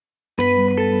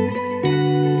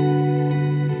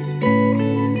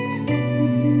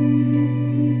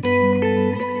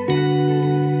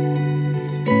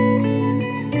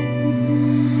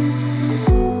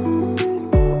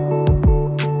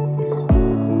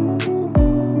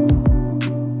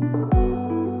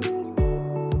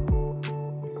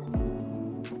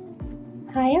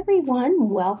everyone.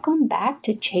 Welcome back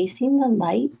to Chasing the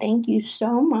Light. Thank you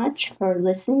so much for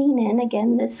listening in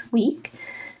again this week.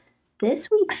 This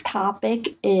week's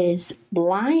topic is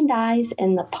blind eyes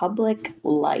in the public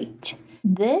light.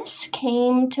 This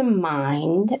came to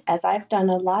mind as I've done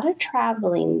a lot of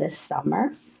traveling this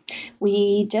summer.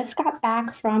 We just got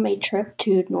back from a trip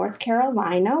to North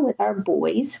Carolina with our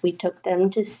boys. We took them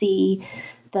to see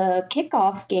the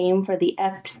kickoff game for the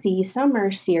FC Summer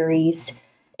Series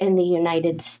in the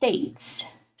United States.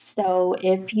 So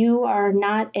if you are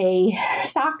not a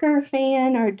soccer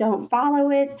fan or don't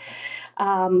follow it,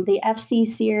 the FC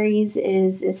Series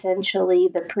is essentially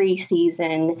the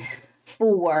preseason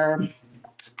for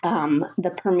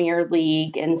the Premier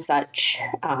League and such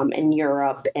in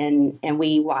Europe. And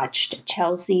we watched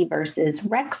Chelsea versus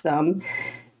Wrexham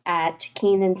at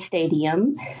Kenan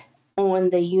Stadium on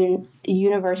the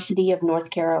University of North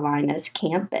Carolina's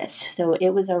campus. So it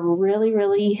was a really,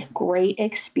 really great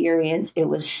experience. It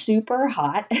was super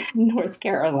hot in North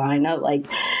Carolina. Like,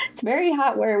 it's very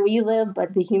hot where we live,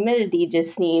 but the humidity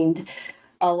just seemed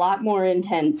a lot more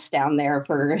intense down there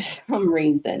for some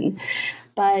reason.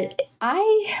 But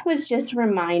I was just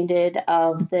reminded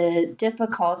of the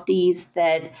difficulties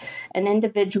that an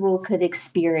individual could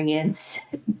experience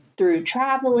through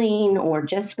traveling or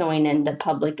just going into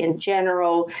public in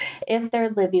general if they're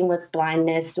living with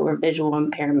blindness or visual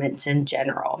impairments in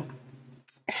general.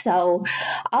 So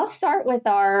I'll start with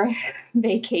our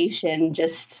vacation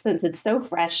just since it's so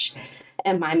fresh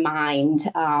in my mind.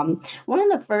 One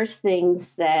of the first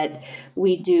things that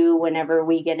we do whenever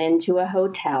we get into a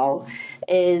hotel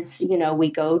is, we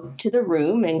go to the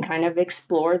room and kind of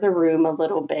explore the room a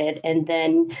little bit. And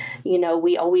then,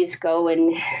 we always go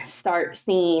and start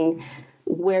seeing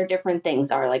where different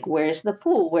things are, like where's the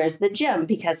pool, where's the gym,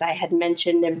 because I had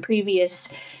mentioned in previous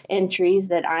entries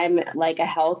that I'm like a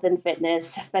health and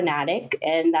fitness fanatic,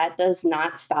 and that does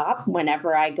not stop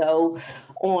whenever I go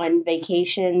on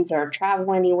vacations or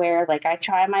travel anywhere. Like, I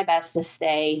try my best to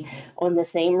stay on the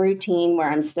same routine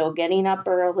where I'm still getting up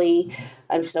early,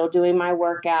 I'm still doing my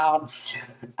workouts,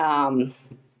 and,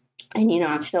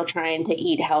 I'm still trying to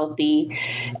eat healthy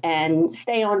and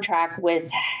stay on track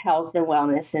with health and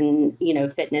wellness and,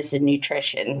 fitness and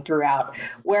nutrition throughout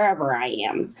wherever I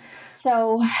am.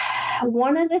 So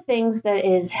one of the things that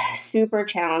is super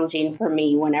challenging for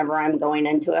me whenever I'm going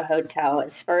into a hotel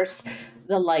is first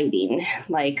the lighting.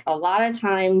 Like, a lot of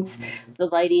times the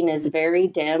lighting is very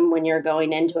dim when you're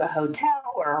going into a hotel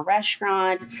or a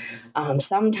restaurant.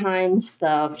 Sometimes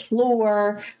the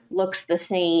floor looks the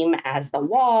same as the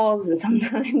walls, and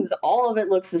sometimes all of it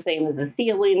looks the same as the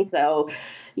ceiling. So,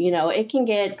 it can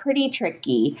get pretty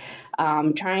tricky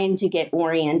trying to get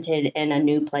oriented in a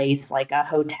new place like a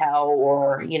hotel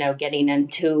or, getting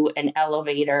into an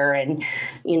elevator. And,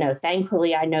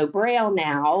 thankfully I know Braille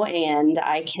now, and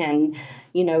I can,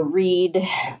 read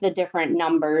the different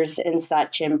numbers and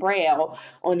such in Braille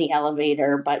on the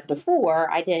elevator. But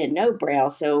before, I didn't know Braille,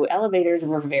 so elevators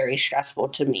were very stressful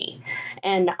to me.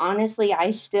 And honestly,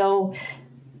 I still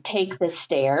take the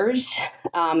stairs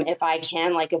if I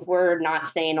can. Like, if we're not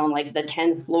staying on like the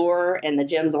 10th floor and the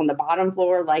gym's on the bottom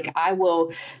floor, like, I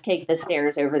will take the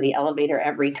stairs over the elevator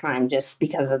every time, just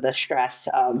because of the stress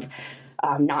of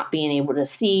not being able to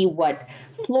see what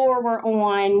floor we're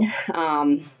on.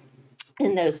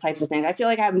 And those types of things. I feel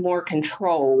like I have more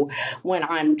control when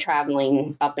I'm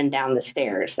traveling up and down the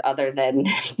stairs, other than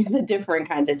the different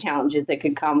kinds of challenges that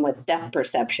could come with depth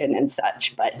perception and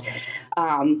such. But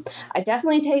I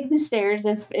definitely take the stairs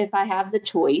if I have the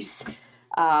choice.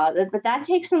 But that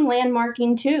takes some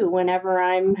landmarking too whenever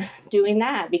I'm doing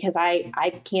that, because I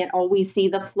can't always see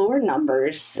the floor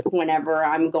numbers whenever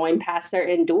I'm going past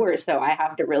certain doors. So I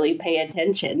have to really pay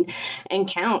attention and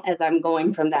count as I'm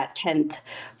going from that 10th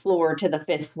floor to the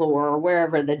 5th floor or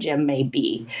wherever the gym may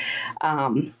be.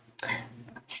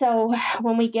 So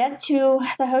when we get to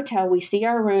the hotel, we see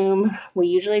our room. We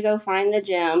usually go find the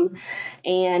gym,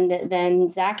 and then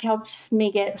Zach helps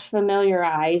me get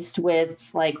familiarized with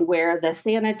like where the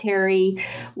sanitary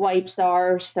wipes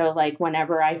are. So like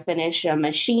whenever I finish a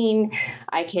machine,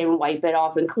 I can wipe it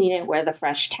off and clean it, where the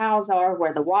fresh towels are,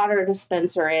 where the water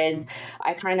dispenser is.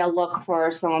 I kind of look for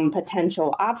some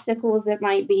potential obstacles that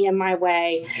might be in my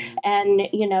way. And,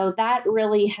 that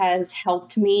really has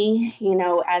helped me,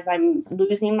 as I'm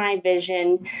losing my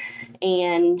vision,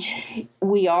 and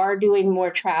we are doing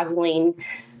more traveling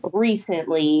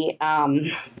recently.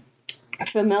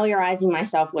 Familiarizing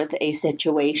myself with a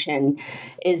situation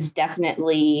is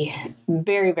definitely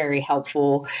very, very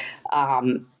helpful,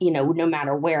 no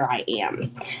matter where I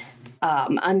am.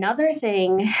 Another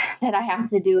thing that I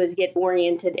have to do is get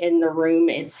oriented in the room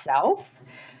itself.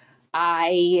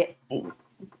 I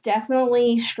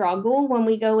definitely struggle when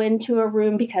we go into a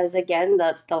room because, again,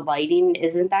 the lighting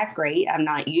isn't that great. I'm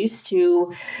not used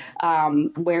to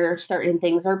where certain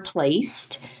things are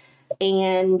placed.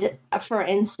 And for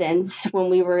instance, when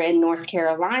we were in North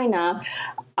Carolina,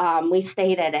 we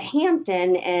stayed at a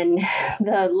Hampton, and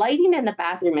the lighting in the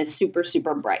bathroom is super,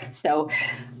 super bright. So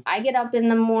I get up in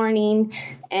the morning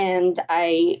and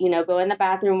I, go in the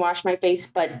bathroom, wash my face,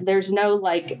 but there's no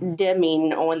like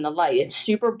dimming on the light. It's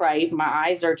super bright. My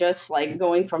eyes are just like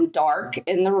going from dark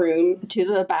in the room to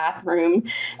the bathroom.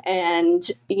 And,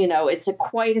 it's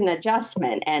quite an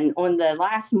adjustment. And on the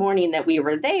last morning that we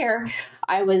were there,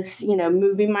 I was,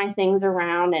 moving my things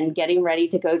around and getting ready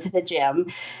to go to the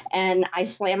gym. And I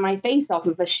slammed my face off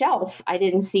of a shelf. I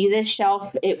didn't see this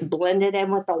shelf. It blended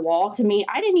in with the wall to me.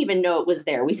 I didn't even know it was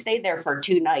there. We stayed there for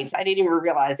 2 nights. I didn't even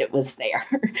realize it was there.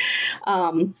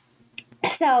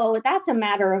 So that's a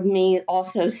matter of me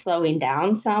also slowing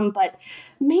down some, but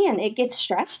man, it gets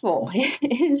stressful.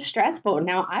 It is stressful.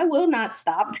 Now, I will not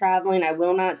stop traveling. I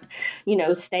will not,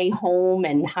 stay home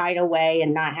and hide away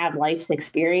and not have life's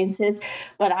experiences,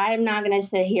 but I'm not going to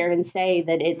sit here and say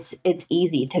that it's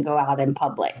easy to go out in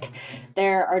public.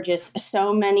 There are just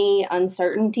so many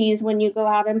uncertainties when you go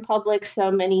out in public,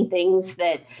 so many things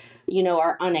that,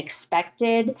 are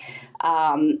unexpected.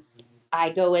 I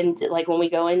go into, like, when we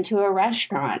go into a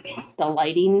restaurant, the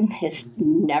lighting is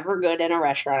never good in a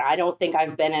restaurant. I don't think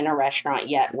I've been in a restaurant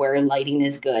yet where lighting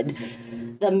is good.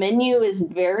 The menu is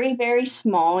very, very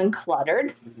small and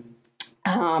cluttered.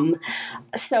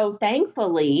 So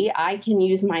thankfully, I can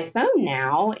use my phone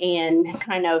now and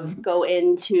kind of go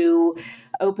into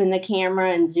open the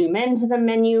camera and zoom into the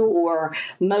menu, or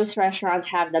most restaurants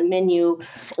have the menu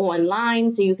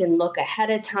online so you can look ahead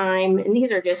of time. And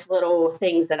these are just little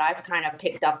things that I've kind of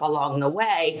picked up along the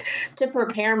way to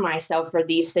prepare myself for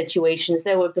these situations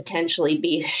that would potentially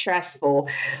be stressful.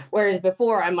 Whereas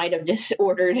before, I might have just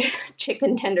ordered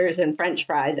chicken tenders and French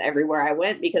fries everywhere I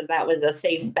went because that was a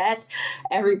safe bet.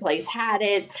 Every place had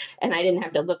it, and I didn't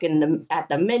have to look at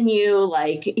the menu,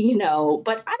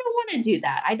 but I don't want to do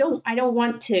that. I don't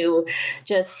want to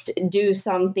just do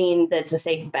something that's a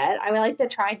safe bet. I would like to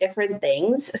try different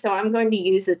things. So I'm going to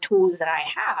use the tools that I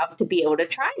have to be able to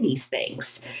try these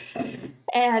things.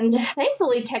 And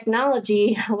thankfully,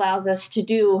 technology allows us to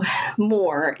do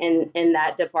more in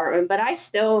that department. But I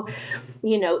still,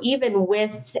 even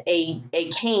with a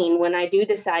cane, when I do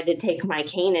decide to take my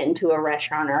cane into a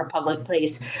restaurant or a public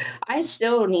place, I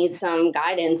still need some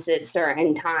guidance at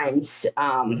certain times,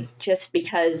 just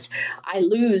because I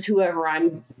lose whoever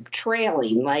I'm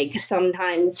trailing. Like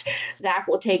sometimes Zach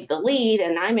will take the lead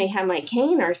and I may have my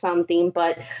cane or something,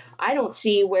 but I don't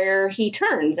see where he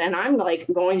turns, and I'm like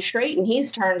going straight and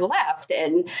he's turned left.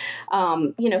 And,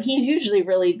 he's usually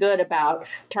really good about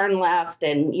turn left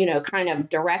and, kind of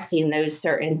directing those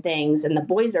certain things. And the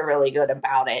boys are really good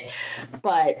about it.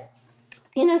 But,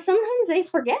 sometimes they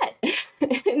forget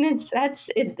and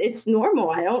it's normal.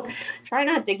 I don't try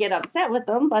not to get upset with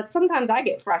them, but sometimes I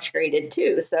get frustrated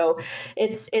too. So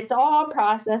it's all a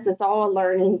process. It's all a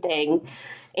learning thing.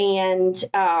 And,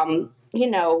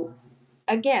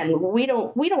 again, we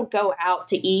don't go out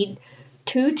to eat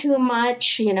too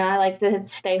much. I like to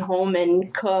stay home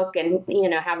and cook and,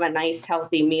 have a nice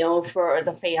healthy meal for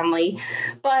the family.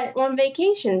 But on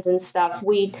vacations and stuff,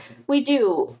 we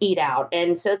do eat out.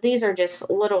 And so these are just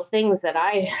little things that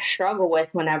I struggle with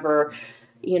whenever,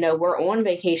 we're on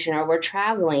vacation or we're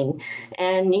traveling.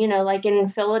 And, like in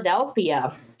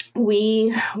Philadelphia,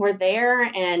 we were there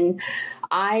and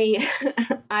I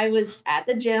I was at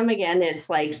the gym again. It's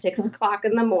like 6:00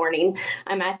 in the morning.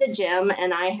 I'm at the gym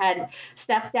and I had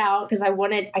stepped out because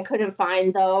I couldn't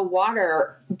find the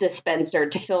water dispenser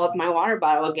to fill up my water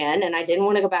bottle again. And I didn't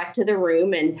want to go back to the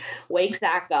room and wake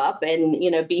Zach up and,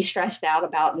 be stressed out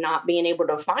about not being able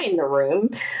to find the room.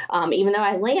 Even though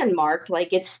I landmarked,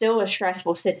 like it's still a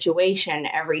stressful situation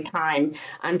every time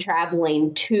I'm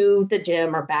traveling to the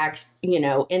gym or back,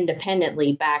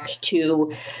 independently back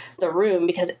to the room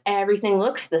because everything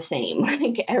looks the same.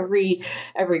 Like every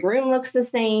room looks the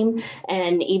same.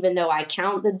 And even though I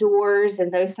count the doors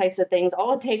and those types of things,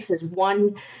 all it takes is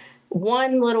one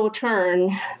little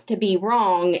turn to be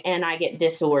wrong and I get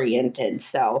disoriented.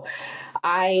 So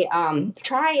I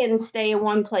try and stay in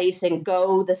one place and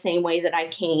go the same way that I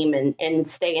came and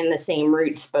stay in the same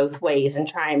routes both ways and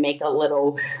try and make a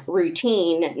little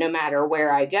routine no matter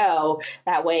where I go.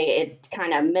 That way it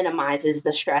kind of minimizes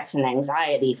the stress and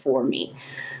anxiety for me.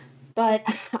 But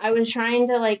I was trying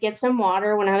to like get some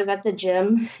water when I was at the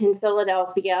gym in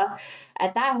Philadelphia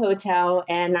at that hotel,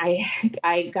 and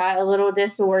I got a little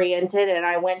disoriented and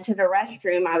I went to the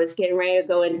restroom. I was getting ready to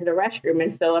go into the restroom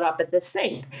and fill it up at the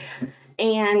sink.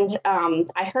 And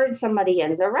I heard somebody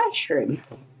in the restroom.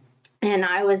 And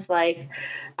I was like,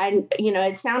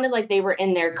 it sounded like they were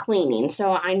in there cleaning.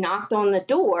 So I knocked on the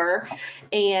door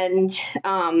and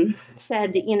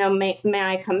said, may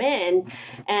I come in?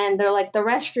 And they're like, the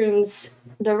restrooms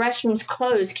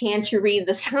closed. Can't you read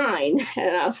the sign?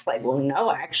 And I was like, well,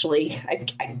 no, actually, I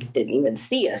didn't even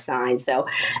see a sign. So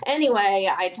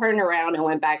anyway, I turned around and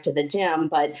went back to the gym.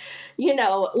 But,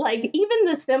 like even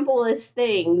the simplest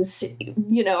things,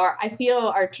 I feel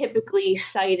are typically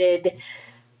cited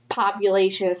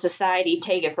population and society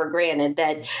take it for granted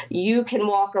that you can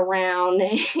walk around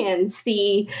and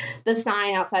see the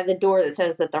sign outside the door that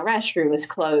says that the restroom is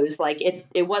closed. Like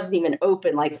it wasn't even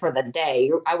open like for the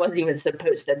day. I wasn't even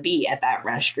supposed to be at that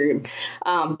restroom.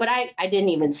 But I didn't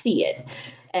even see it.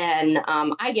 And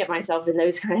I get myself in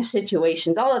those kind of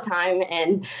situations all the time.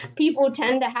 And people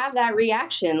tend to have that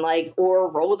reaction, like, or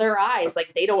roll their eyes.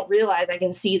 Like they don't realize I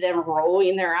can see them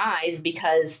rolling their eyes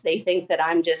because they think that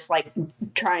I'm just like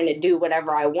trying to do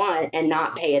whatever I want and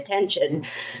not pay attention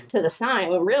to the sign.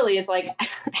 When really it's like,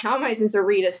 how am I supposed to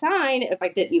read a sign if I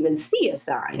didn't even see a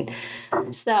sign?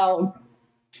 So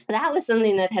that was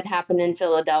something that had happened in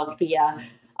Philadelphia.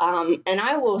 And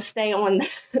I will stay on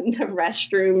the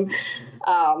restroom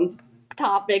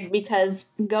topic because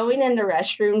going into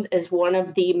restrooms is one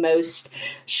of the most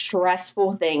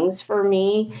stressful things for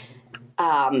me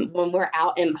when we're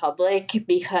out in public,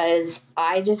 because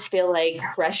I just feel like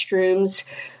restrooms,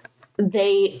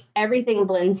 everything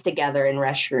blends together in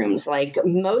restrooms. Like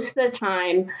most of the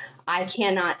time, I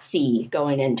cannot see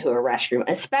going into a restroom,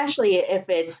 especially if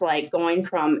it's like going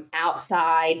from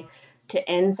outside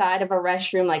to inside of a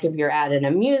restroom, like if you're at an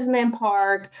amusement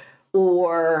park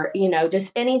or,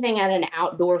 just anything at an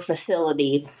outdoor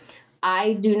facility.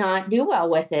 I do not do well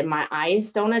with it. My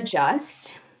eyes don't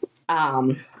adjust.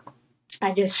 I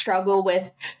just struggle with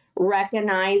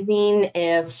recognizing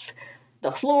if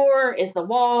the floor is the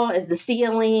wall, is the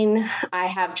ceiling. I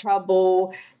have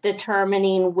trouble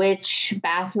determining which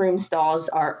bathroom stalls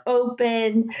are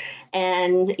open.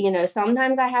 And,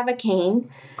 sometimes I have a cane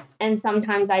and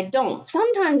sometimes I don't.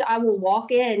 Sometimes I will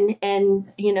walk in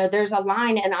and, there's a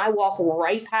line and I walk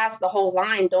right past the whole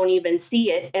line, don't even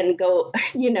see it and go,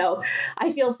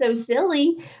 I feel so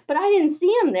silly, but I didn't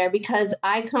see him there because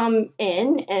I come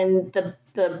in and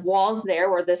the wall's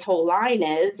there where this whole line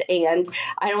is, and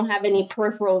I don't have any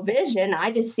peripheral vision.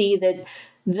 I just see that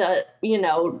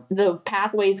the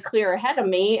pathway's clear ahead of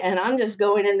me, and I'm just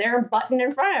going in there and butting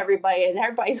in front of everybody, and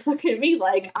everybody's looking at me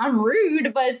like I'm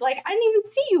rude, but it's like I didn't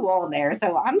even see you all there,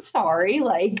 so I'm sorry.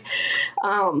 Like,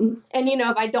 and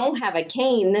if I don't have a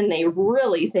cane, then they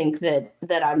really think that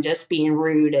I'm just being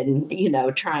rude and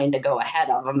trying to go ahead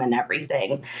of them and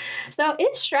everything. So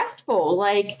it's stressful.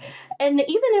 Like, and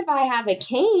even if I have a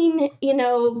cane,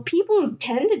 people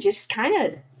tend to just kind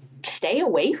of stay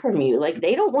away from you. Like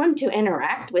they don't want to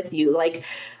interact with you. Like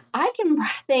I can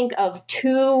think of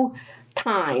 2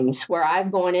 times where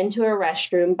I've gone into a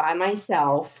restroom by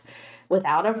myself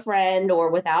without a friend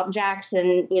or without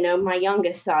Jackson, my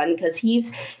youngest son, because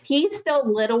he's still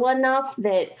little enough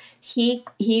that he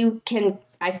can,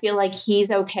 I feel like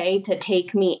he's okay to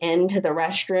take me into the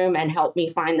restroom and help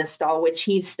me find the stall, which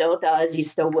he still does.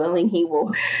 He's still willing. He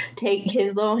will take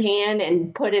his little hand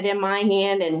and put it in my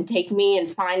hand and take me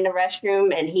and find the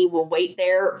restroom, and he will wait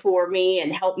there for me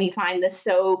and help me find the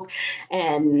soap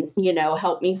and,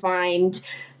 help me find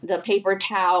the paper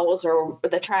towels or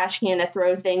the trash can to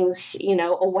throw things,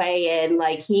 away in.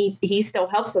 Like he still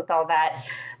helps with all that.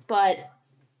 But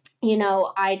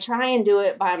I try and do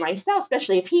it by myself,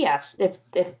 especially if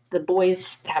if the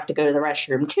boys have to go to the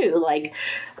restroom too. Like,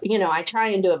 I try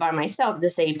and do it by myself to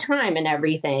save time and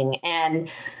everything. And,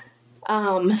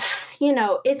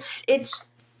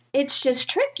 it's just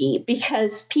tricky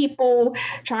because people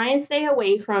try and stay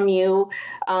away from you.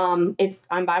 If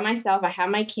I'm by myself, I have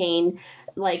my cane.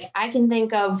 Like I can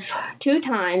think of 2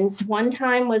 times. One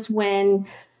time was when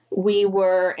we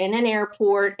were in an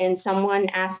airport and someone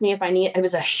asked me if it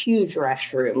was a huge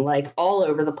restroom, like all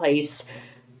over the place,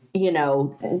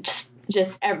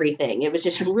 just everything. It was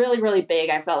just really, really big.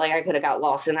 I felt like I could have got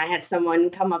lost. And I had someone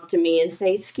come up to me and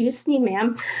say, "Excuse me,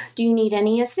 ma'am, do you need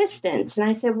any assistance?" And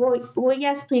I said, well,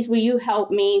 yes, please. Will you help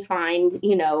me find,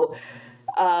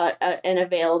 an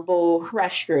available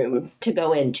restroom to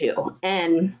go into?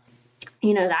 And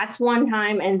That's one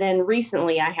time. And then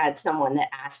recently I had someone that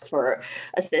asked for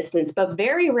assistance, but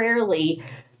very rarely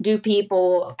do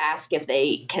people ask if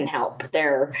they can help.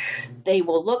 They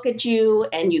will look at you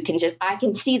and I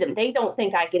can see them. They don't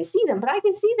think I can see them, but I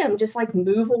can see them just like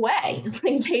move away.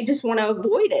 Like they just want to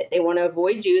avoid it. They want to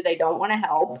avoid you. They don't want to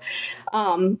help.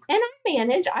 And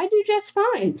I do just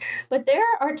fine. But there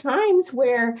are times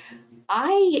where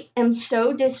I am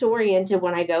so disoriented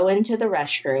when I go into the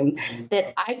restroom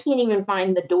that I can't even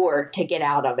find the door to get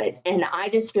out of it. And I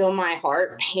just feel my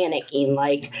heart panicking,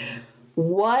 like,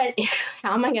 what,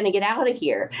 how am I going to get out of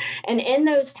here? And in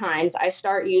those times, I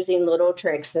start using little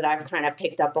tricks that I've kind of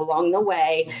picked up along the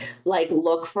way, like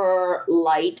look for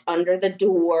light under the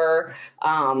door,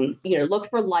 look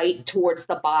for light towards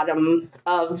the bottom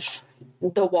of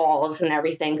the walls and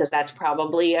everything, because that's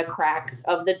probably a crack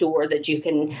of the door that you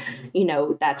can,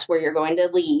 that's where you're going to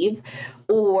leave.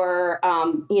 Or,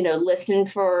 listen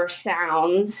for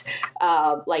sounds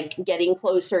like getting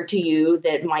closer to you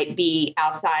that might be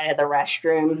outside of the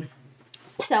restroom.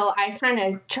 So I kind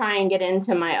of try and get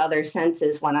into my other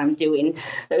senses when I'm doing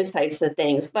those types of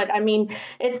things. But I mean,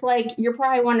 it's like, you're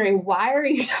probably wondering, why are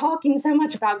you talking so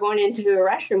much about going into a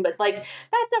restroom? But like,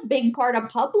 that's a big part of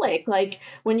public. Like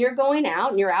when you're going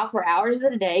out and you're out for hours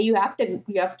of the day, you have to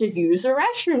use the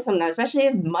restroom sometimes, especially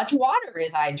as much water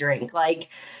as I drink. Like,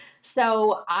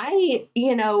 so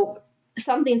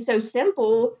something so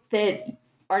simple that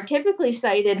our typically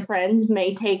sighted friends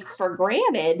may take for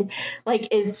granted, like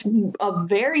is a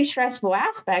very stressful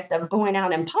aspect of going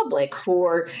out in public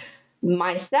for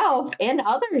myself and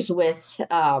others with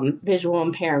visual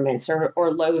impairments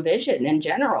or low vision in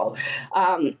general.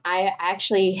 I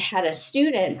actually had a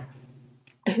student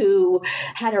who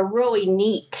had a really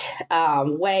neat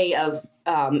way of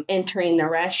entering the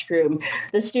restroom.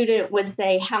 The student would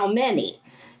say, "How many?"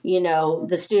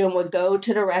 The student would go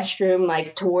to the restroom,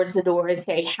 like towards the door, and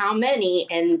say, "How many?"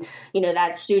 And,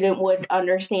 that student would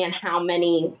understand how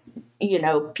many,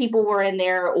 people were in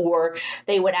there, or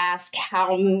they would ask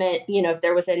how many, if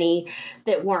there was any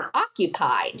that weren't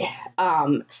occupied.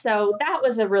 So that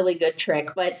was a really good trick.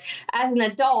 But as an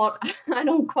adult, I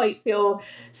don't quite feel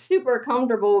super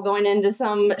comfortable going into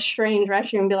some strange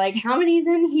restroom and be like, how many's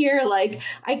in here? Like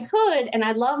I could, and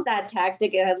I love that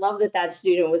tactic, and I love that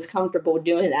student was comfortable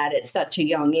doing that at such a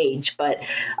young age. But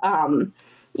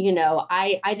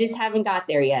I just haven't got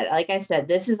there yet. Like I said,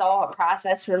 this is all a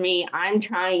process for me. I'm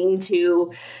trying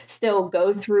to still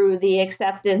go through the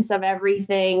acceptance of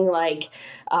everything,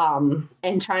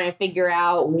 and trying to figure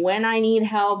out when I need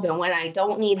help and when I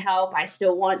don't need help. I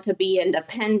still want to be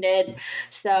independent.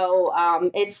 So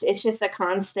it's just a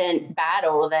constant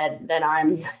battle that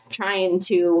I'm trying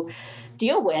to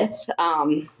deal with,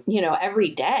 every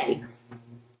day.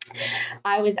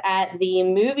 I was at the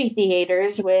movie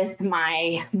theaters with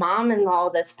my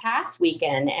mom-in-law this past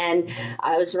weekend, and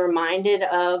I was reminded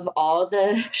of all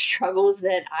the struggles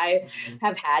that I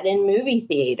have had in movie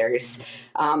theaters.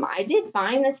 I did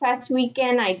fine this past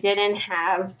weekend. I didn't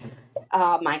have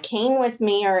my cane with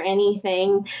me or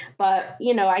anything, but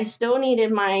I still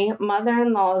needed my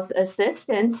mother-in-law's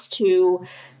assistance to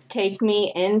take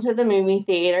me into the movie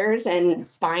theaters and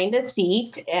find a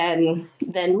seat and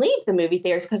then leave the movie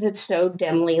theaters because it's so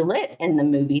dimly lit in the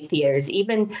movie theaters.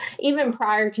 Even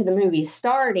prior to the movie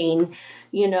starting,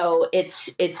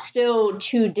 it's still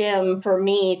too dim for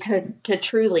me to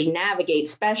truly navigate,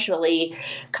 especially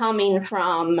coming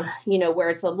from, where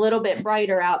it's a little bit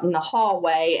brighter out in the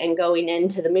hallway and going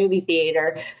into the movie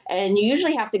theater. And you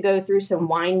usually have to go through some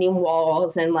winding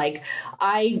walls, and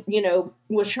I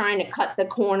was trying to cut the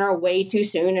corner way too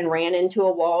soon and ran into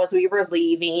a wall as we were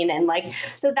leaving. And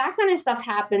so that kind of stuff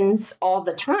happens all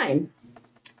the time.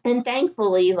 And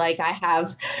thankfully, I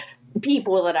have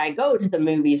people that I go to the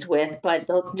movies with, but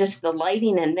just the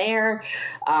lighting in there,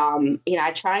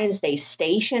 I try and stay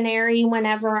stationary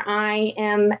whenever I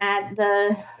am at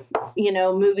the,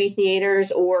 movie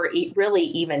theaters, or really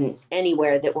even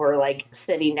anywhere that we're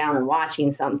sitting down and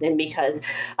watching something, because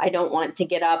I don't want to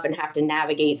get up and have to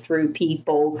navigate through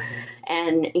people.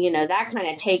 And, that kind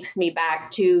of takes me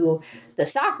back to the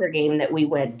soccer game that we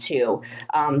went to.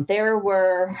 There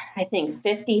were, I think,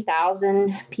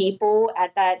 50,000 people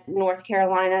at that North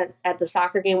Carolina, at the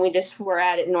soccer game we just were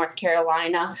at North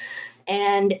Carolina,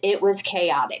 and it was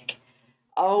chaotic.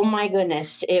 Oh my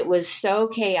goodness, it was so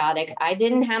chaotic. I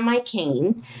didn't have my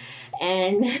cane,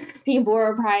 and people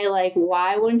were probably like,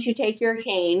 why wouldn't you take your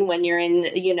cane when you're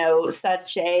in,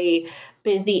 such a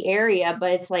busy area?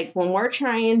 But it's like, when we're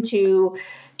trying to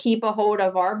keep a hold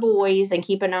of our boys and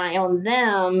keep an eye on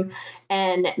them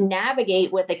and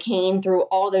navigate with a cane through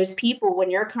all those people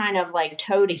when you're kind of like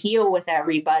toe to heel with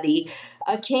everybody.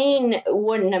 A cane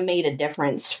wouldn't have made a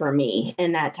difference for me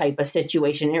in that type of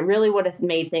situation. It really would have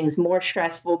made things more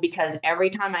stressful because every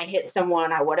time I hit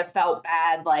someone, I would have felt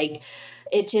bad. Like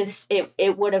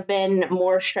it would have been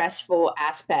more stressful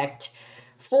aspect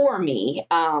for me.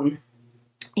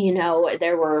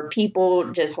 There were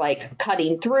people just like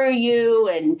cutting through you,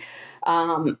 and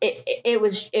it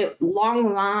was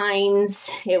long lines.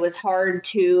 It was hard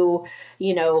to,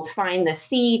 find the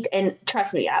seat. And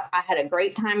trust me, I had a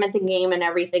great time at the game and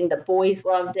everything. The boys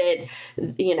loved it.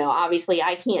 Obviously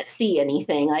I can't see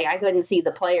anything. Like I couldn't see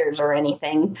the players or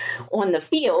anything on the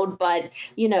field, but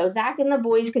Zach and the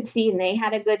boys could see, and they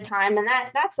had a good time, and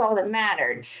that's all that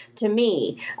mattered to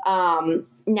me.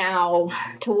 Now,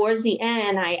 towards the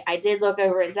end, I did look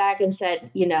over at Zach and said,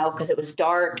 because it was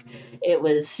dark, it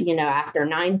was, after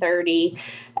 9:30,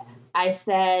 I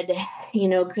said,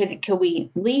 could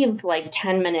we leave like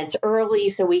 10 minutes early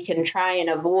so we can try and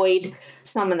avoid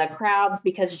some of the crowds?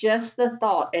 Because just the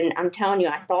thought, and I'm telling you,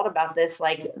 I thought about this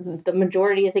like the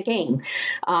majority of the game,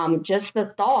 just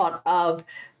the thought of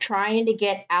trying to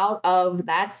get out of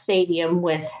that stadium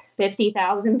with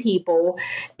 50,000 people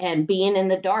and being in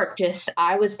the dark,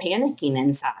 I was panicking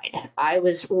inside. I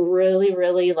was really,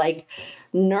 really like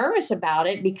nervous about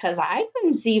it because I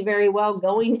couldn't see very well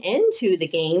going into the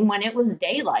game when it was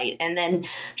daylight, and then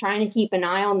trying to keep an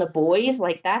eye on the boys.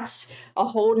 Like that's a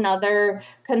whole nother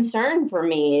concern for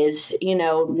me is,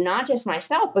 not just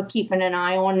myself, but keeping an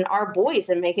eye on our boys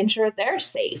and making sure they're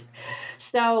safe.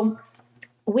 So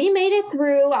we made it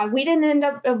through. We didn't end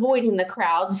up avoiding the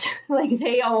crowds. Like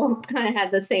they all kind of had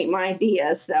the same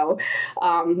idea. So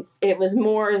it was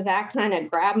more Zach kind of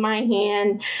grabbed my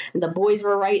hand. The boys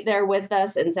were right there with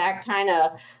us, and Zach kind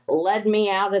of led me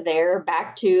out of there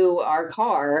back to our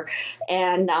car.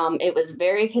 And it was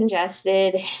very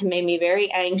congested, made me very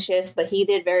anxious, but he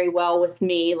did very well with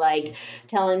me, like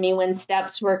telling me when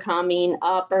steps were coming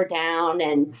up or down,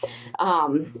 and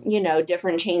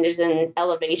different changes in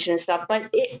elevation and stuff. But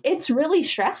it's really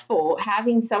stressful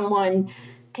having someone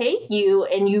take you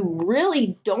and you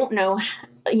really don't know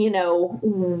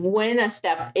when a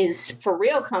step is for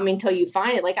real coming till you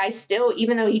find it. Like I still,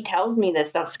 even though he tells me this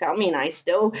stuff's coming, I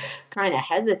still kind of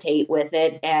hesitate with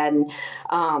it, and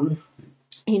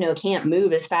can't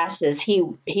move as fast as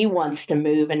he wants to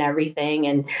move and everything.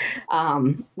 And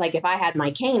like if I had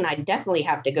my cane, I'd definitely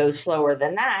have to go slower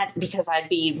than that because I'd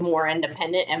be more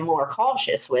independent and more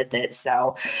cautious with it.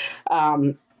 So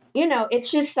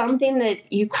it's just something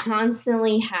that you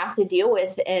constantly have to deal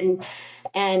with and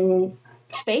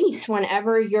face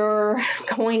whenever you're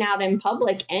going out in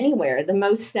public anywhere.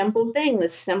 The simple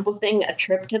thing, a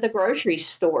trip to the grocery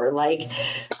store. Like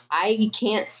I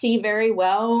can't see very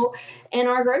well in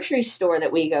our grocery store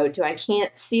that we go to. I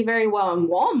can't see very well in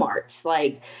Walmart's.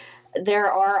 Like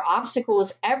there are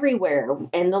obstacles everywhere,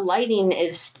 and the lighting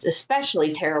is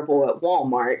especially terrible at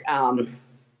Walmart.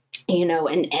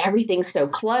 And everything's so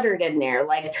cluttered in there.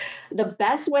 Like the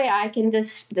best way I can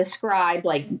describe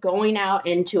like going out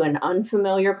into an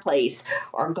unfamiliar place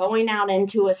or going out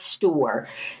into a store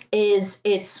is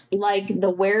it's like the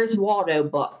Where's Waldo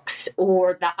books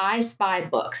or the I Spy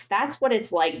books. That's what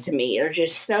it's like to me. There's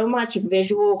just so much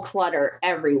visual clutter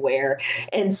everywhere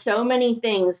and so many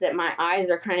things that my eyes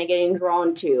are kind of getting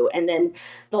drawn to. And then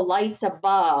the lights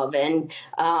above and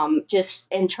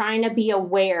trying to be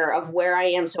aware of where I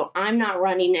am so I'm not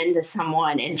running into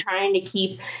someone, and trying to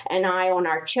keep an eye on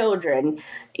our children,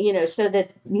 so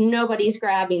that nobody's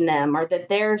grabbing them or that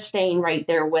they're staying right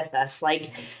there with us.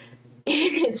 Like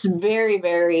it's very,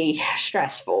 very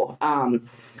stressful.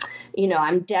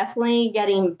 I'm definitely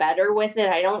getting better with it.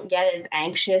 I don't get as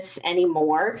anxious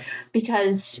anymore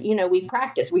because, we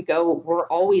practice. We're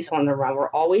always on the run. We're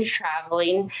always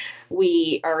traveling.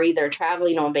 We are either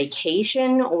traveling on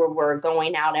vacation or we're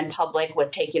going out in public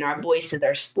with taking our boys to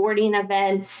their sporting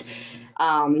events.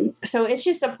 So it's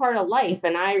just a part of life.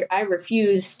 And I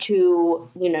refuse to,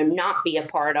 not be a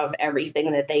part of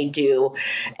everything that they do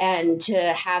and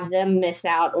to have them miss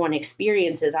out on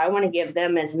experiences. I want to give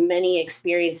them as many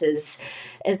experiences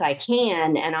as I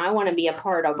can, and I want to be a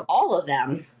part of all of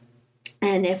them.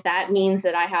 And if that means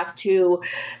that I have to,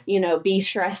 be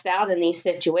stressed out in these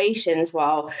situations,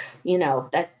 well,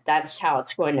 that's how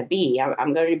it's going to be.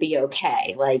 I'm going to be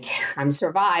okay. Like I'm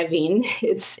surviving.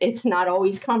 It's not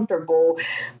always comfortable,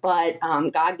 but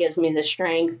God gives me the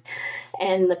strength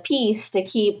and the peace to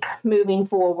keep moving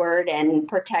forward and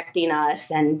protecting us.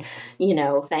 And,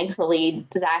 thankfully,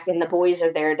 Zach and the boys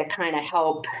are there to kind of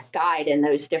help guide in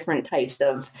those different types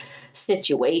of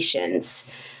situations.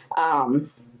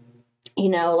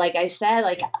 Like I said,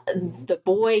 like the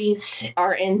boys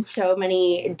are in so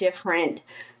many different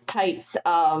types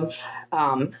of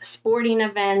sporting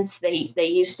events. They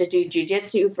used to do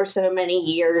jujitsu for so many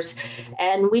years,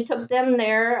 and we took them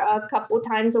there a couple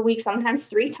times a week, sometimes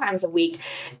 3 times a week.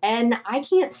 And I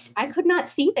could not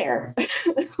see there,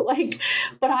 like,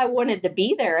 but I wanted to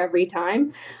be there every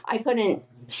time. I couldn't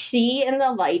see in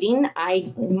the lighting.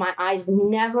 My eyes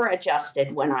never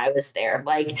adjusted when I was there.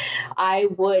 Like, I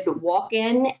would walk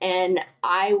in and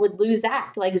I would lose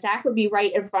Zach. Like, Zach would be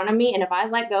right in front of me, and if I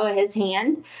let go of his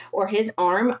hand or his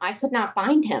arm, I could not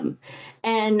find him.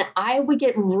 And I would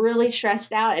get really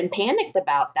stressed out and panicked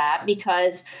about that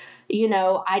because,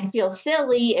 I'd feel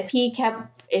silly if he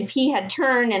had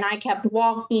turned and I kept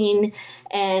walking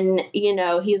and,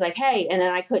 he's like, hey, and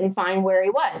then I couldn't find where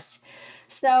he was.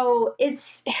 So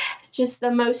it's just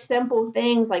the most simple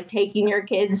things like taking your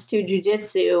kids to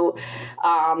jujitsu.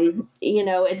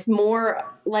 It's more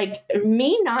like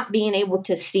me not being able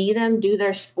to see them do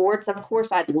their sports. Of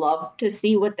course, I'd love to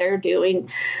see what they're doing,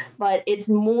 but it's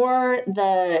more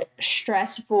the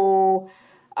stressful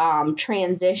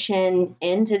transition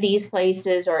into these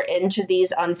places or into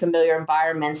these unfamiliar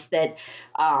environments that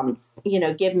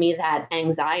give me that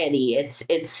anxiety.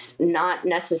 It's not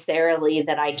necessarily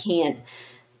that I can't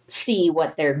see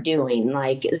what they're doing.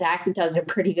 Like, Zach does a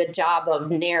pretty good job of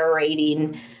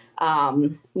narrating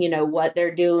what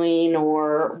they're doing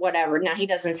or whatever. Now, he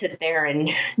doesn't sit there and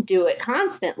do it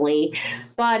constantly,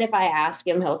 but if I ask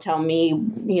him, he'll tell me,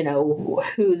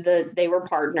 who they were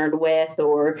partnered with,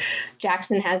 or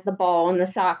Jackson has the ball in the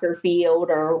soccer field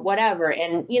or whatever.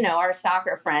 And, our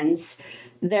soccer friends,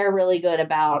 they're really good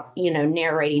about,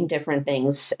 narrating different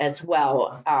things as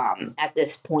well at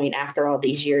this point after all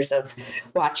these years of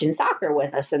watching soccer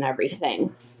with us and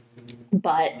everything.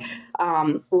 But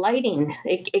lighting,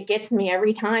 it gets me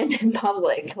every time in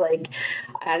public. Like,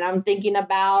 and I'm thinking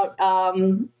about,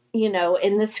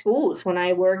 in the schools when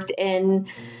I worked in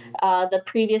the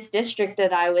previous district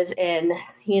that I was in,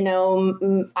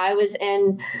 I was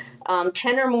in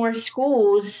 10 or more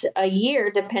schools a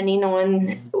year, depending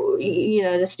on,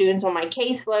 the students on my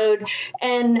caseload.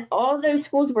 And all those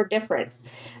schools were different.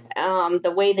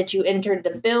 The way that you entered the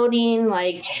building,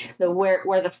 like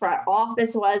where the front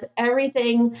office was,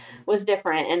 everything was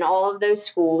different in all of those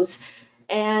schools.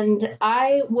 And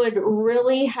I would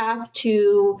really have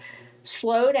to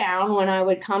slow down when I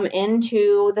would come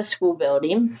into the school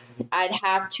building. I'd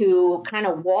have to kind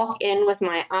of walk in with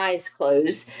my eyes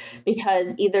closed,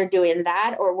 because either doing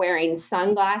that or wearing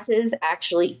sunglasses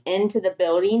actually into the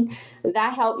building,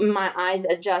 that helped my eyes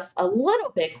adjust a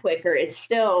little bit quicker. It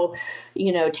still,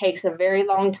 takes a very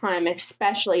long time,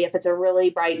 especially if it's a really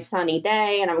bright sunny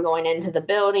day and I'm going into the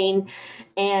building.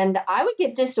 And I would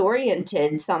get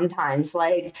disoriented sometimes.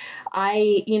 Like,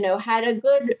 I, had a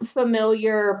good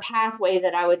familiar pathway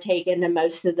that I would take into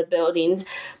most of the buildings.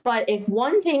 But if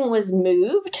one thing was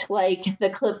moved, like the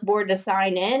clipboard to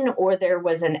sign in, or there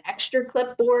was an extra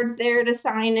clipboard there to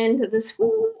sign into the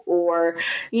school, or,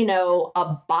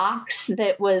 a box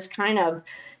that was kind of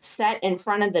set in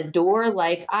front of the door,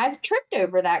 like, I've tripped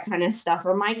over that kind of stuff,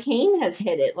 or my cane has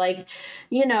hit it. Like,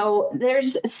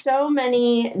 there's so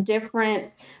many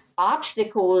different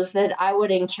obstacles that I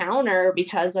would encounter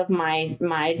because of my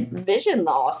vision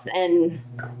loss and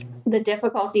the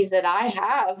difficulties that I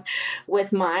have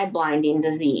with my blinding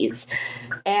disease.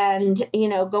 And,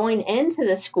 going into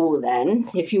the school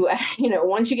then, if you,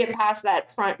 once you get past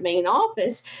that front main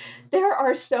office, there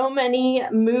are so many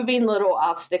moving little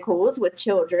obstacles with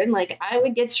children. Like, I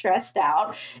would get stressed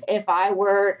out if I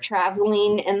were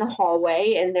traveling in the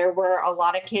hallway and there were a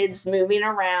lot of kids moving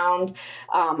around.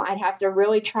 I'd have to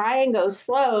really try and go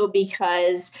slow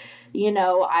because,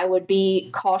 I would be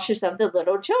cautious of the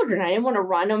little children. I didn't want to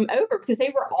run them over because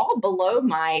they were all below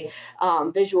my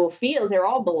visual fields. They were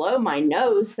all below my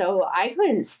nose, so I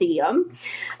couldn't see them.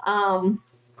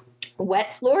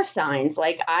 Wet floor signs,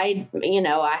 like, I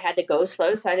had to go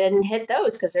slow so I didn't hit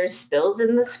those because there's spills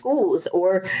in the schools,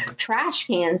 or trash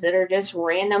cans that are just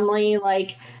randomly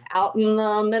like out in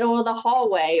the middle of the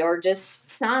hallway, or just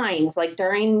signs like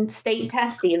during state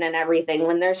testing and everything,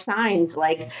 when there's signs,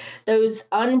 like those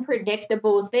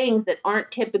unpredictable things that aren't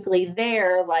typically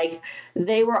there, like,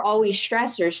 they were always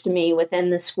stressors to me within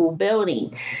the school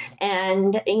building.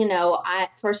 And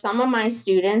for some of my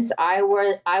students, I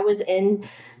was in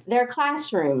their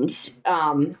classrooms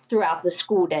throughout the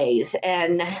school days.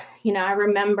 And, I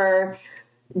remember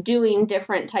doing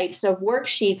different types of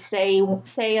worksheets.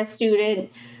 Say a student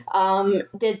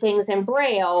did things in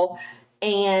Braille,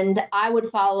 and I would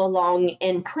follow along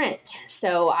in print.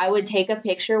 So I would take a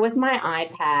picture with my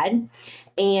iPad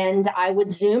and I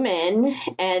would zoom in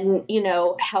and,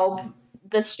 help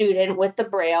the student with the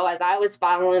braille as I was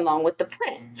following along with the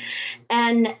print.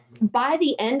 And by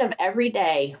the end of every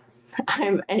day,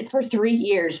 and for 3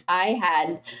 years, I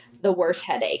had the worst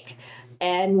headache.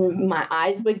 And my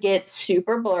eyes would get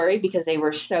super blurry because they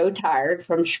were so tired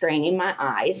from straining my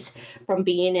eyes, from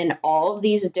being in all of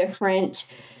these different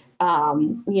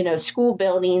school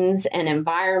buildings and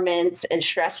environments and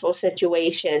stressful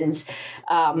situations.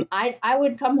 I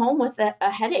would come home with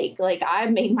a headache. Like, I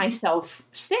made myself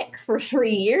sick for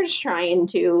 3 years trying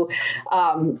to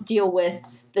deal with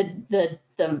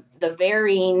the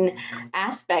varying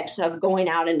aspects of going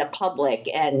out into public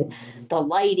and the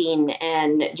lighting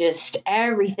and just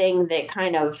everything that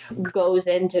kind of goes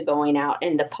into going out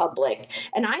into public.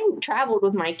 And I traveled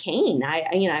with my cane.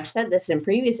 I've said this in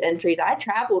previous entries. I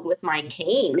traveled with my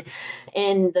cane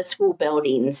in the school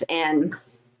buildings, and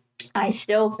I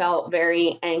still felt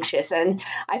very anxious. And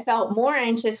I felt more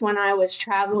anxious when I was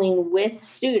traveling with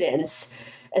students,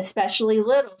 especially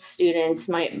little students,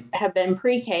 might have been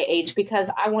pre-K age, because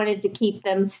I wanted to keep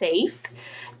them safe.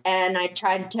 And I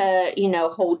tried to,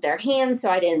 hold their hands so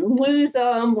I didn't lose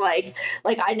them. Like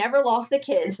I never lost a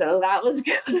kid, so that was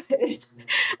good.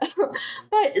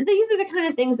 But these are the kind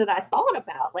of things that I thought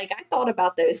about. Like, I thought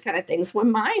about those kind of things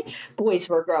when my boys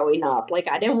were growing up. Like,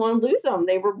 I didn't want to lose them.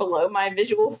 They were below my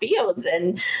visual fields.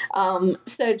 And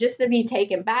so just to be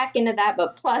taken back into that,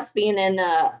 but plus being in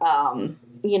a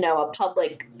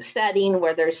public setting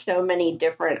where there's so many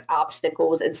different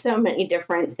obstacles and so many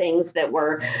different things that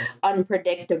were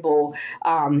unpredictable,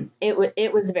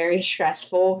 it was very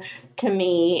stressful to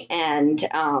me. And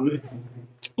I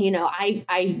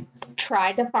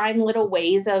tried to find little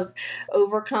ways of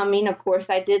overcoming. Of course,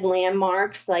 I did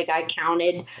landmarks, like I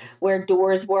counted where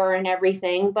doors were and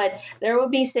everything, but there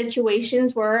would be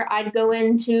situations where I'd go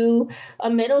into a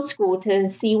middle school to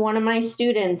see one of my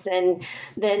students, and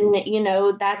then,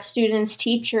 that student's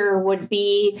teacher would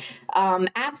be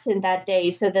absent that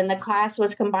day. So then the class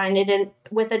was combined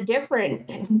with a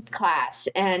different class,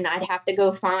 and I'd have to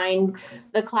go find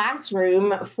the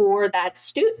classroom for that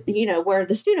student, where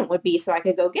the student would be, so I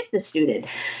could go get the student.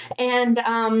 And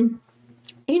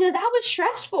that was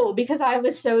stressful because I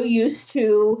was so used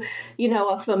to,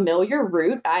 a familiar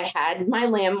route. I had my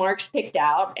landmarks picked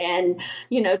out, and,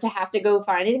 to have to go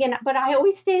find it again. But I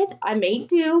always did. I made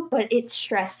do, but it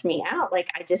stressed me out. Like,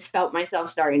 I just felt myself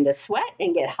starting to sweat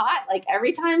and get hot. Like,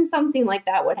 every time something like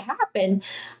that would happen,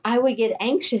 I would get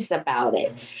anxious about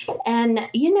it. And,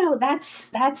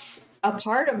 that's a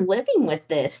part of living with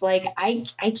this. Like, I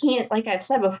can't, like I've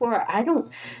said before, I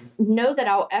don't know that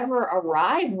I'll ever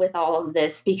arrive with all of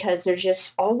this, because there's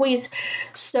just always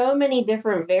so many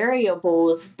different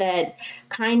variables that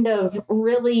kind of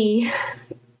really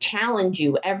challenge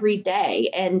you every day,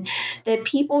 and that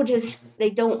people they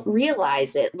don't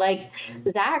realize it. Like,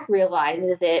 Zach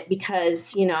realizes it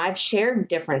because, I've shared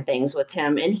different things with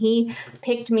him, and he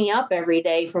picked me up every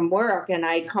day from work, and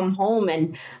I come home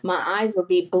and my eyes would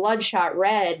be bloodshot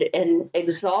red and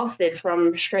exhausted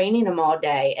from straining them all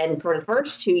day. And for the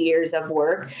first 2 years of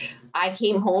work, I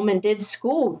came home and did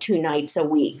school 2 nights a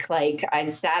week. Like, I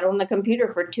sat on the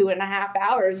computer for 2.5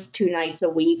 hours 2 nights a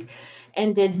week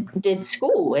and did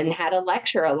school and had a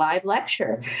live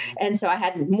lecture. And so I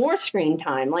had more screen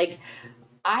time. Like,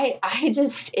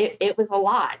 it was a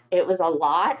lot. It was a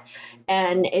lot.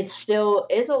 And it still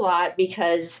is a lot,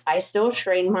 because I still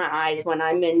strain my eyes when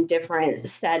I'm in different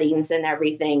settings and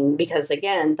everything, because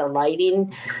again, the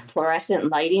lighting,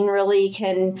 fluorescent lighting, really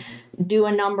can do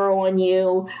a number on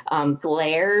you.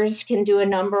 Glares can do a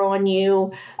number on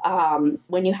you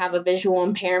when you have a visual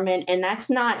impairment. And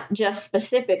that's not just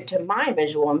specific to my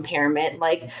visual impairment.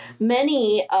 Like,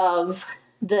 many of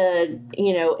the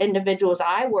individuals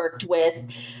I worked with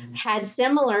had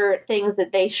similar things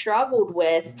that they struggled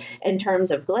with in terms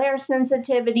of glare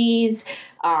sensitivities,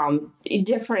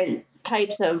 different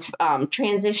types of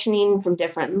transitioning from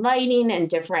different lighting and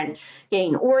different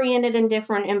getting oriented in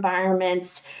different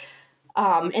environments.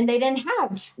 And they didn't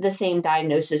have the same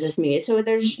diagnosis as me. So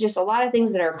there's just a lot of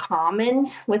things that are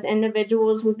common with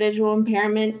individuals with visual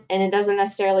impairment, and it doesn't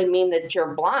necessarily mean that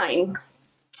you're blind.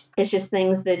 It's just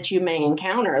things that you may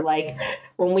encounter. Like,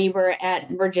 when we were at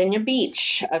Virginia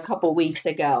Beach a couple weeks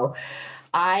ago,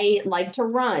 I like to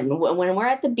run. When we're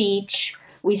at the beach,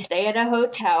 we stay at a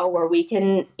hotel where we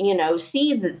can,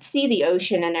 see the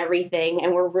ocean and everything,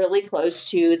 and we're really close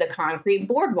to the concrete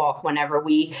boardwalk whenever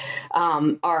we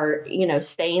are,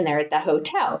 staying there at the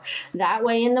hotel. That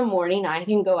way, in the morning, I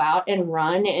can go out and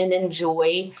run and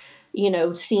enjoy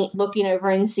looking over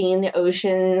and seeing the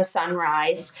ocean, the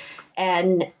sunrise,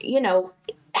 and,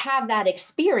 have that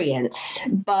experience.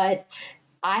 But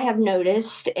I have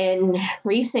noticed in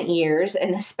recent years,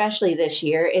 and especially this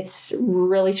year, it's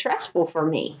really stressful for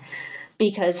me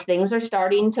because things are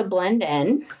starting to blend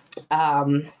in.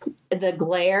 The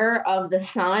glare of the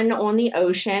sun on the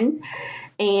ocean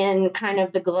and kind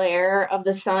of the glare of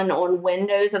the sun on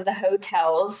windows of the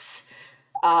hotels,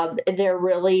 they're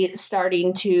really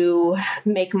starting to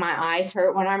make my eyes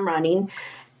hurt when I'm running.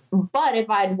 But if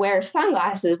I'd wear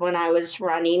sunglasses when I was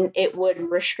running, it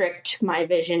would restrict my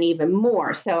vision even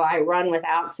more. So I run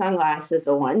without sunglasses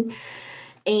on.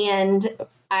 And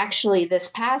actually, this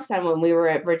past time when we were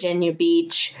at Virginia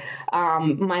Beach,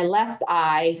 my left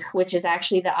eye, which is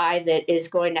actually the eye that is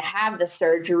going to have the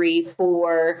surgery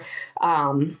for,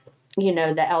 the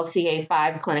LCA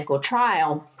 5 clinical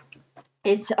trial,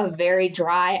 it's a very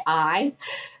dry eye.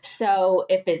 So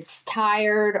if it's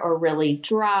tired or really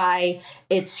dry,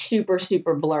 it's super,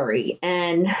 super blurry.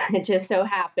 And it just so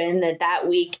happened that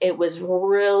week it was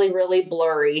really, really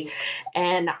blurry.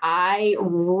 And I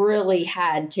really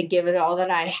had to give it all that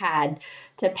I had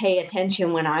to pay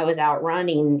attention when I was out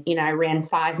running. I ran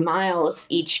 5 miles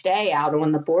each day out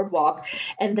on the boardwalk,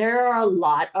 and there are a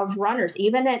lot of runners.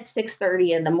 Even at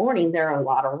 6:30 in the morning, there are a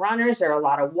lot of runners, there are a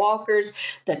lot of walkers.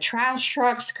 The trash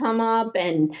trucks come up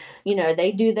and,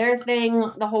 they do their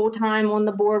thing the whole time on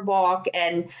the boardwalk.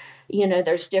 And,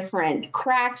 there's different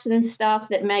cracks and stuff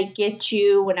that might get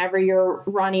you whenever you're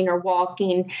running or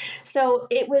walking. So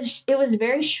it was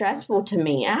very stressful to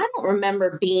me. And I don't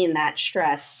remember being that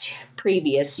stressed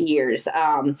previous years.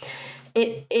 I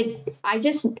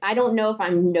don't know if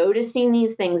I'm noticing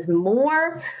these things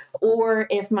more or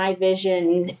if my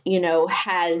vision,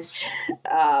 has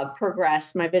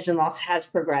progressed. My vision loss has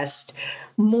progressed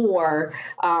more.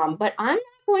 But I'm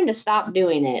not going to stop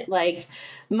doing it. Like,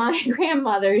 my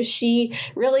grandmother, she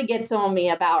really gets on me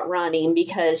about running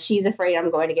because she's afraid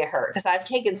I'm going to get hurt. Because I've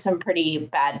taken some pretty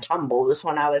bad tumbles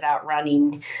when I was out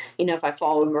running, if I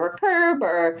fall over a curb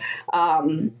or,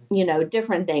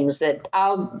 different things that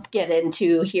I'll get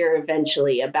into here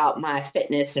eventually about my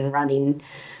fitness and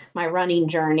my running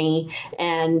journey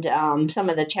and some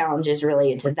of the challenges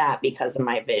related to that because of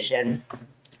my vision.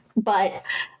 But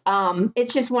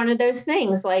it's just one of those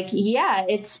things. Like, yeah,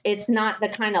 it's not the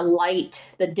kind of light,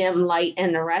 the dim light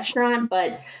in the restaurant,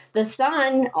 but the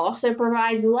sun also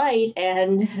provides light,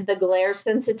 and the glare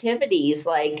sensitivities,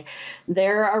 like,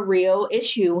 they're a real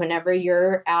issue whenever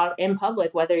you're out in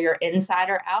public, whether you're inside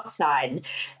or outside.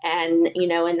 And,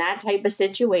 in that type of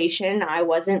situation, I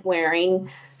wasn't wearing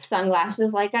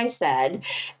sunglasses, like I said.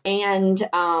 And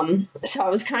so I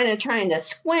was kind of trying to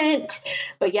squint,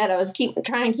 but yet I was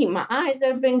trying to keep my eyes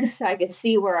open so I could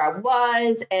see where I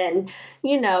was. And,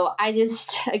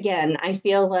 I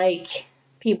feel like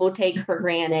people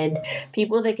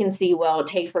that can see well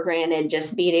take for granted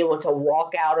just being able to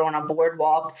walk out on a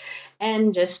boardwalk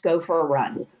and just go for a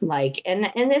run. Like,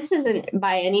 and this isn't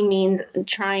by any means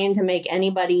trying to make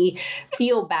anybody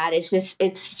feel bad.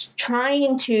 It's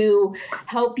trying to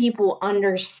help people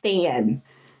understand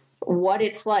what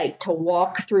it's like to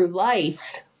walk through life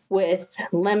with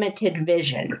limited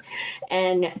vision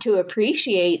and to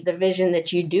appreciate the vision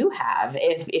that you do have.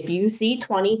 If you see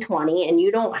 20/20 and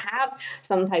you don't have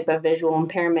some type of visual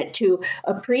impairment, to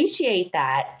appreciate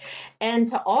that and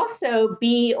to also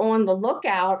be on the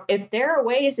lookout if there are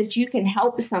ways that you can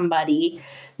help somebody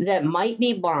that might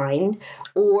be blind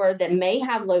or that may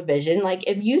have low vision. Like,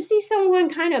 if you see someone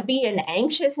kind of being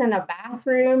anxious in a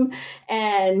bathroom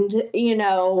and, they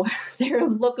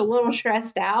look a little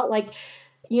stressed out, like,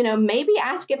 maybe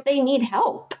ask if they need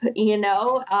help.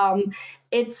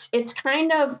 It's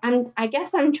kind of, I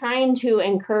guess I'm trying to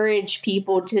encourage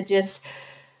people to just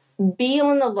be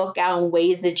on the lookout in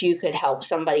ways that you could help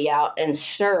somebody out and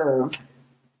serve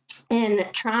and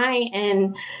try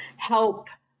and help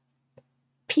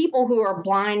people who are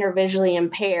blind or visually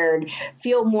impaired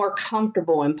feel more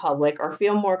comfortable in public or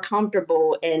feel more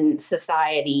comfortable in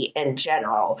society in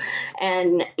general.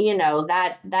 And,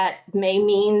 that may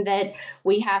mean that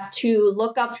we have to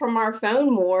look up from our phone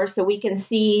more so we can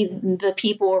see the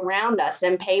people around us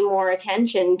and pay more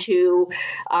attention to,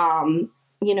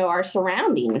 our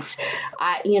surroundings.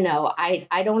 I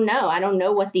don't know. I don't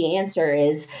know what the answer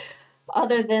is,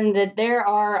 other than that there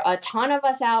are a ton of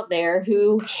us out there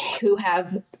who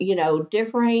have,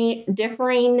 differing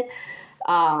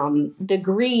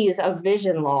degrees of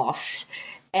vision loss.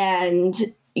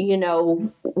 And,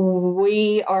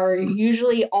 we are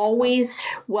usually always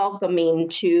welcoming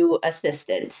to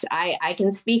assistance. I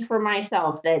can speak for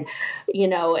myself that,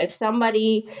 if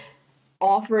somebody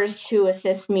offers to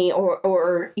assist me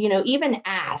or even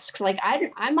asks. Like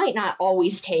I might not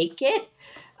always take it.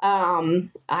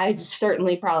 I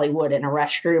certainly probably would in a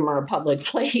restroom or a public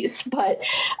place, but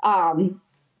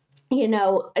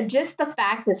just the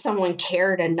fact that someone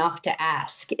cared enough to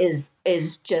ask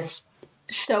is just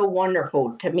so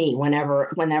wonderful to me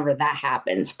whenever that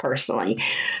happens personally.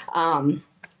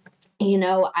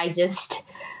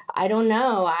 I don't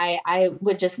know. I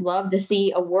would just love to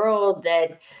see a world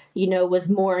that, was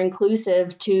more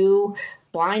inclusive to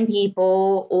blind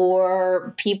people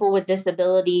or people with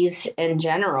disabilities in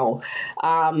general.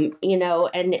 And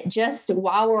just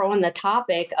while we're on the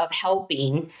topic of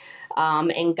helping,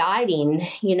 and guiding,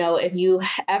 if you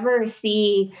ever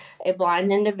see a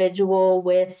blind individual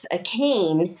with a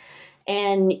cane,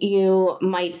 and you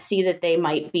might see that they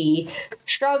might be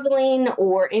struggling,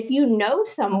 or if you know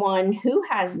someone who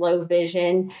has low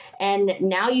vision and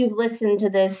now you've listened to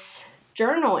this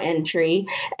journal entry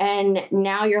and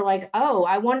now you're like, oh,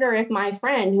 I wonder if my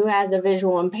friend who has a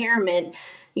visual impairment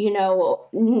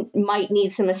might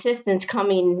need some assistance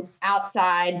coming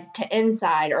outside to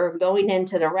inside or going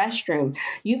into the restroom.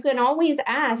 You can always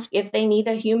ask if they need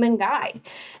a human guide.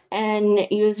 And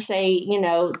you say,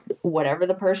 whatever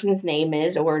the person's name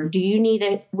is, or would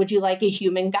you like a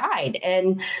human guide?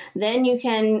 And then you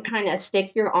can kind of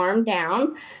stick your arm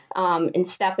down and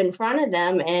step in front of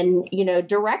them and,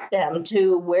 direct them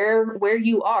to where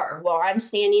you are. Well, I'm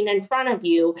standing in front of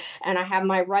you and I have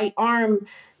my right arm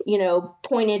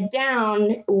pointed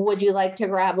down. Would you like to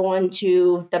grab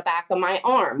onto the back of my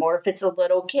arm? Or if it's a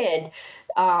little kid,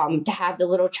 to have the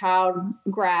little child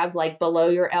grab like below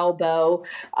your elbow,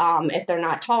 if they're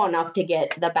not tall enough to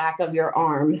get the back of your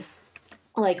arm,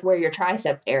 like where your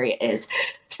tricep area is.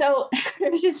 So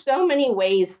there's just so many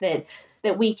ways that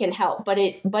we can help, but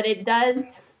it does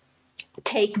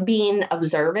take being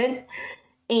observant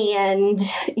and,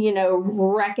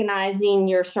 recognizing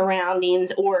your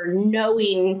surroundings or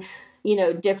knowing,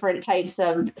 different types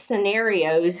of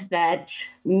scenarios that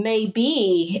may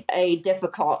be a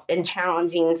difficult and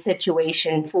challenging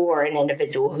situation for an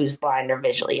individual who's blind or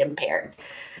visually impaired.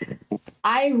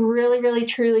 I really, really,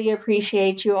 truly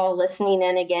appreciate you all listening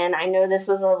in again. I know this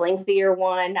was a lengthier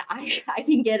one. I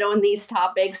can get on these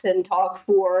topics and talk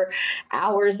for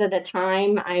hours at a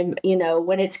time.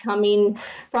 When it's coming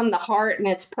from the heart and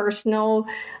it's personal,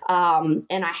 and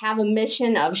I have a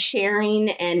mission of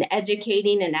sharing and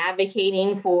educating and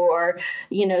advocating for,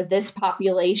 this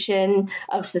population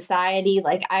of society.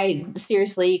 Like I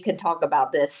seriously could talk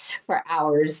about this for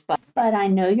hours, but I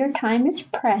know your time is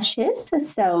precious.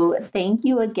 So thank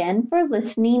you again for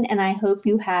listening, and I hope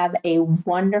you have a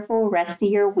wonderful rest of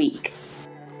your week.